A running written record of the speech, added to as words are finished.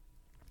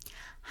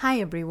Hi,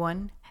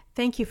 everyone.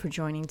 Thank you for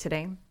joining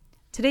today.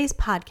 Today's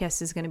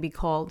podcast is going to be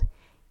called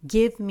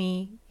Give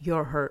Me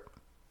Your Hurt.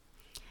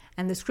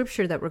 And the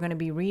scripture that we're going to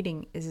be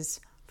reading is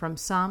from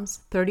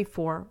Psalms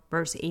 34,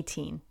 verse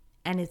 18.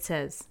 And it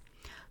says,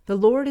 "The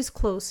Lord is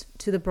close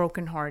to the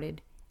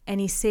brokenhearted,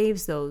 and he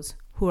saves those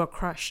who are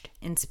crushed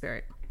in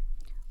spirit."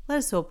 Let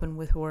us open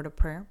with a word of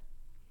prayer.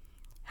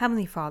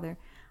 Heavenly Father,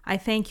 I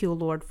thank you,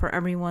 Lord, for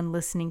everyone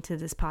listening to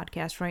this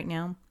podcast right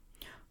now.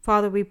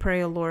 Father, we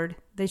pray, O Lord,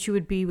 that you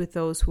would be with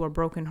those who are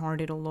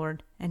brokenhearted, O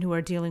Lord, and who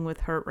are dealing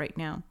with hurt right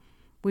now.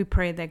 We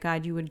pray that,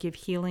 God, you would give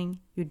healing,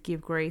 you'd give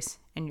grace,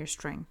 and your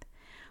strength.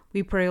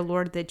 We pray, O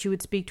Lord, that you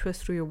would speak to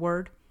us through your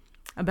word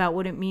about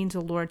what it means, O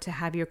Lord, to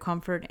have your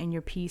comfort and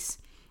your peace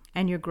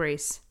and your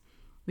grace.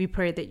 We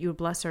pray that you would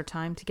bless our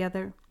time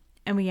together,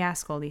 and we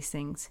ask all these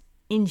things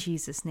in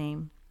Jesus'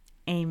 name.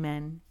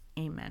 Amen.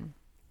 Amen.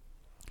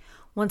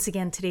 Once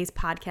again, today's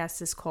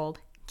podcast is called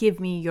Give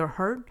Me Your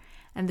Hurt.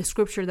 And the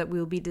scripture that we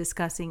will be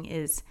discussing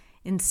is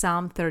in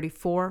Psalm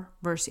 34,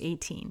 verse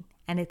 18.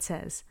 And it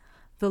says,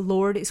 "The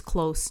Lord is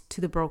close to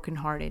the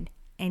brokenhearted,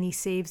 and he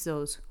saves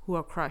those who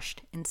are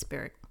crushed in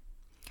spirit."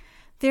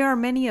 There are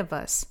many of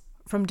us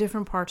from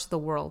different parts of the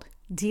world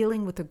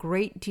dealing with a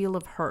great deal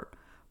of hurt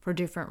for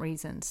different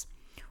reasons,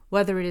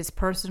 whether it is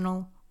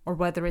personal or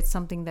whether it's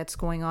something that's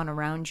going on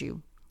around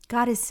you.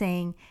 God is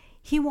saying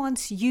he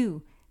wants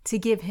you to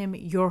give him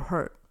your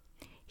hurt.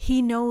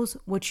 He knows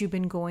what you've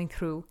been going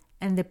through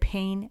and the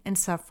pain and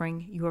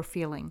suffering you are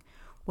feeling,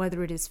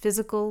 whether it is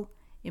physical,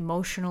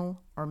 emotional,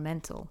 or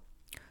mental.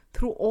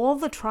 Through all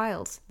the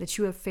trials that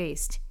you have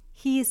faced,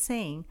 he is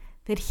saying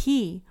that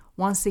he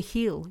wants to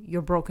heal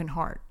your broken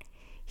heart.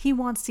 He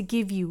wants to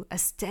give you a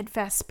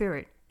steadfast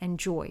spirit and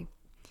joy.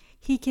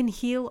 He can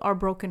heal our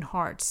broken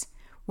hearts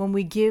when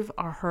we give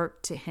our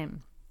hurt to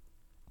him.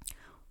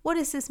 What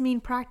does this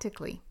mean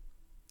practically?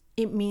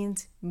 It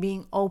means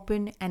being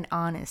open and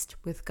honest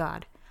with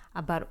God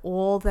about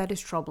all that is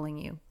troubling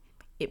you.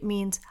 It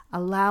means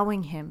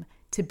allowing him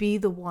to be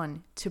the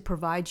one to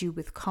provide you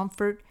with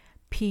comfort,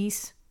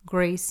 peace,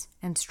 grace,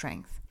 and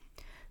strength.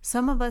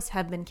 Some of us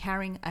have been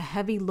carrying a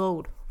heavy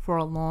load for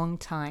a long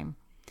time.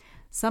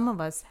 Some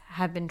of us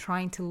have been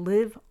trying to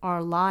live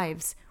our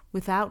lives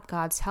without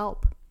God's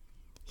help.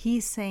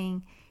 He's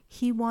saying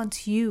he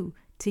wants you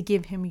to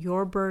give him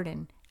your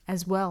burden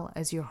as well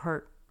as your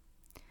hurt.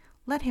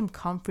 Let him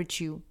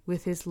comfort you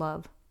with his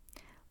love.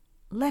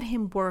 Let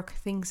him work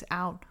things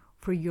out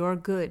for your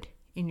good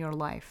in your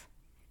life.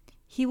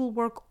 He will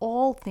work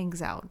all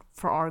things out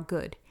for our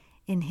good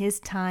in his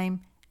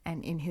time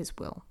and in his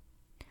will.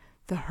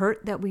 The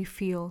hurt that we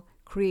feel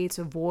creates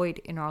a void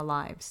in our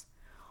lives.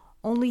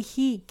 Only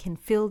he can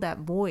fill that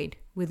void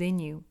within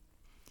you.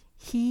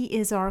 He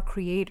is our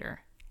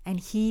creator, and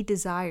he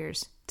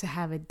desires to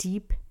have a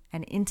deep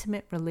and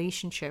intimate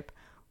relationship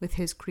with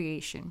his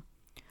creation.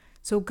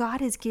 So God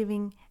is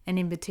giving an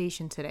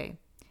invitation today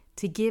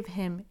to give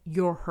him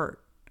your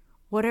hurt,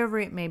 whatever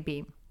it may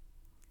be.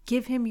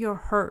 Give him your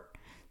hurt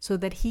so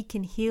that he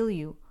can heal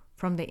you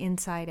from the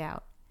inside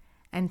out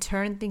and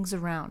turn things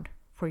around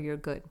for your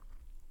good.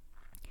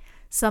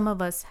 Some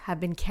of us have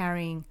been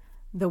carrying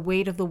the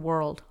weight of the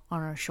world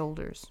on our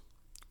shoulders.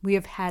 We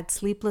have had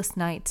sleepless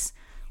nights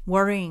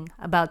worrying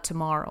about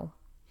tomorrow.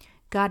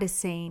 God is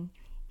saying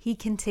he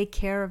can take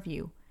care of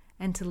you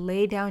and to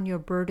lay down your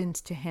burdens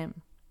to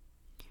him.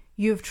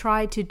 You have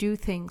tried to do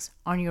things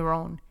on your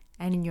own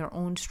and in your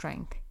own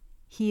strength.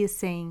 He is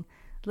saying,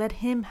 let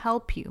him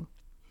help you.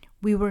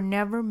 We were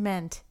never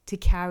meant to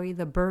carry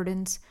the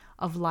burdens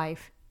of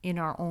life in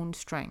our own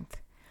strength.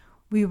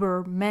 We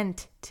were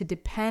meant to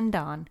depend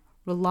on,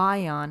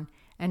 rely on,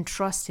 and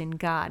trust in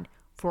God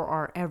for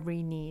our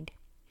every need.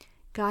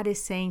 God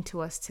is saying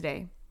to us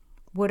today,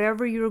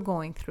 whatever you're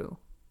going through,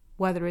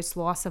 whether it's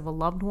loss of a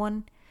loved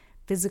one,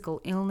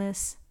 physical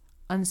illness,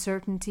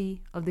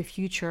 uncertainty of the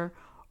future,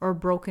 or a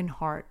broken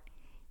heart,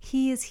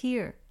 he is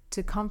here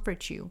to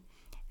comfort you,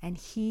 and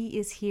he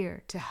is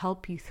here to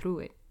help you through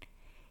it.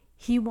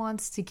 He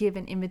wants to give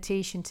an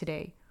invitation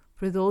today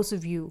for those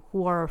of you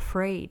who are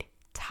afraid,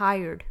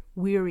 tired,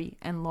 weary,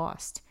 and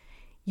lost.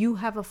 You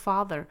have a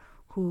Father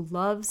who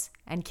loves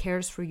and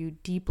cares for you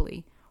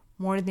deeply,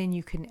 more than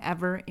you can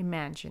ever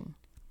imagine.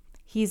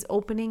 He's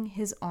opening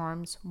his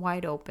arms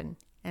wide open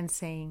and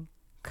saying,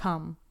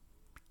 "Come,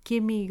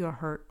 give me your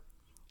hurt,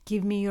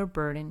 give me your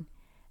burden,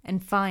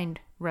 and find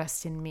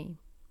rest in me."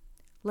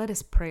 Let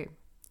us pray,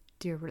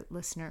 dear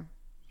listener.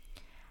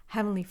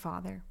 Heavenly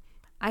Father,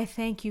 I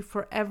thank you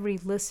for every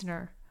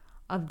listener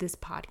of this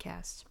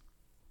podcast.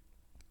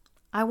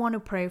 I want to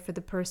pray for the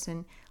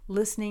person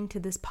listening to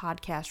this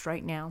podcast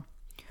right now.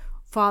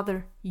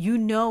 Father, you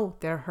know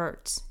their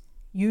hurts,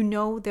 you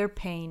know their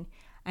pain,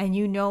 and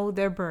you know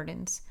their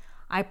burdens.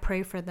 I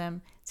pray for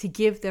them to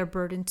give their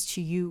burdens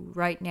to you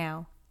right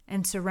now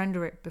and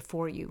surrender it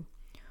before you.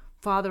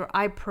 Father,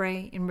 I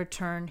pray in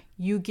return,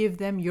 you give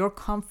them your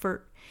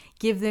comfort,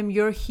 give them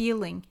your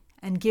healing,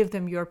 and give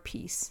them your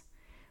peace.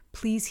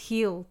 Please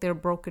heal their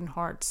broken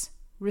hearts,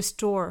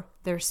 restore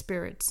their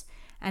spirits,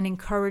 and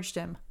encourage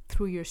them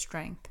through your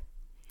strength.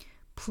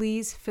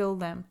 Please fill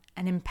them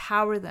and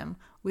empower them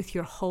with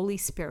your Holy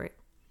Spirit.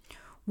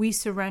 We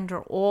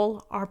surrender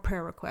all our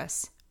prayer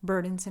requests,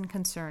 burdens, and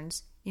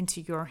concerns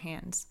into your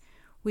hands.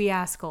 We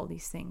ask all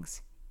these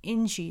things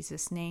in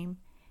Jesus' name.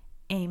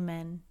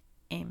 Amen.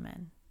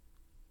 Amen.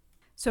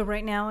 So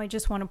right now, I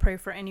just want to pray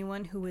for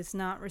anyone who has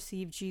not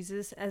received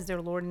Jesus as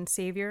their Lord and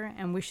Savior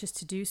and wishes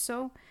to do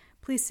so.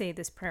 Please say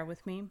this prayer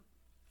with me.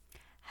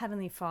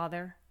 Heavenly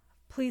Father,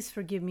 please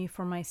forgive me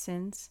for my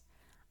sins.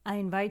 I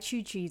invite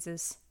you,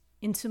 Jesus,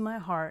 into my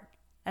heart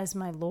as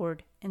my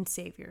Lord and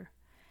Savior.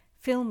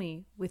 Fill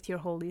me with your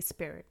Holy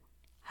Spirit.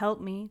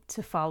 Help me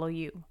to follow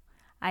you.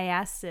 I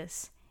ask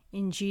this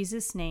in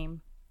Jesus'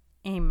 name.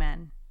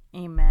 Amen.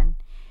 Amen.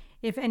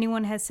 If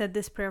anyone has said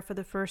this prayer for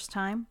the first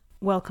time,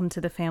 welcome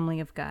to the family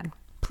of God.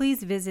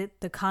 Please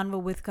visit the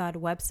Convo with God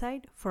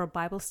website for a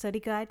Bible study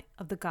guide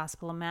of the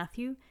Gospel of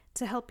Matthew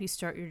to help you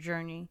start your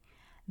journey.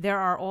 There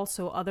are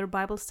also other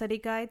Bible study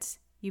guides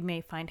you may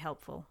find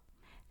helpful.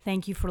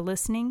 Thank you for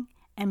listening,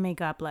 and may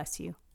God bless you.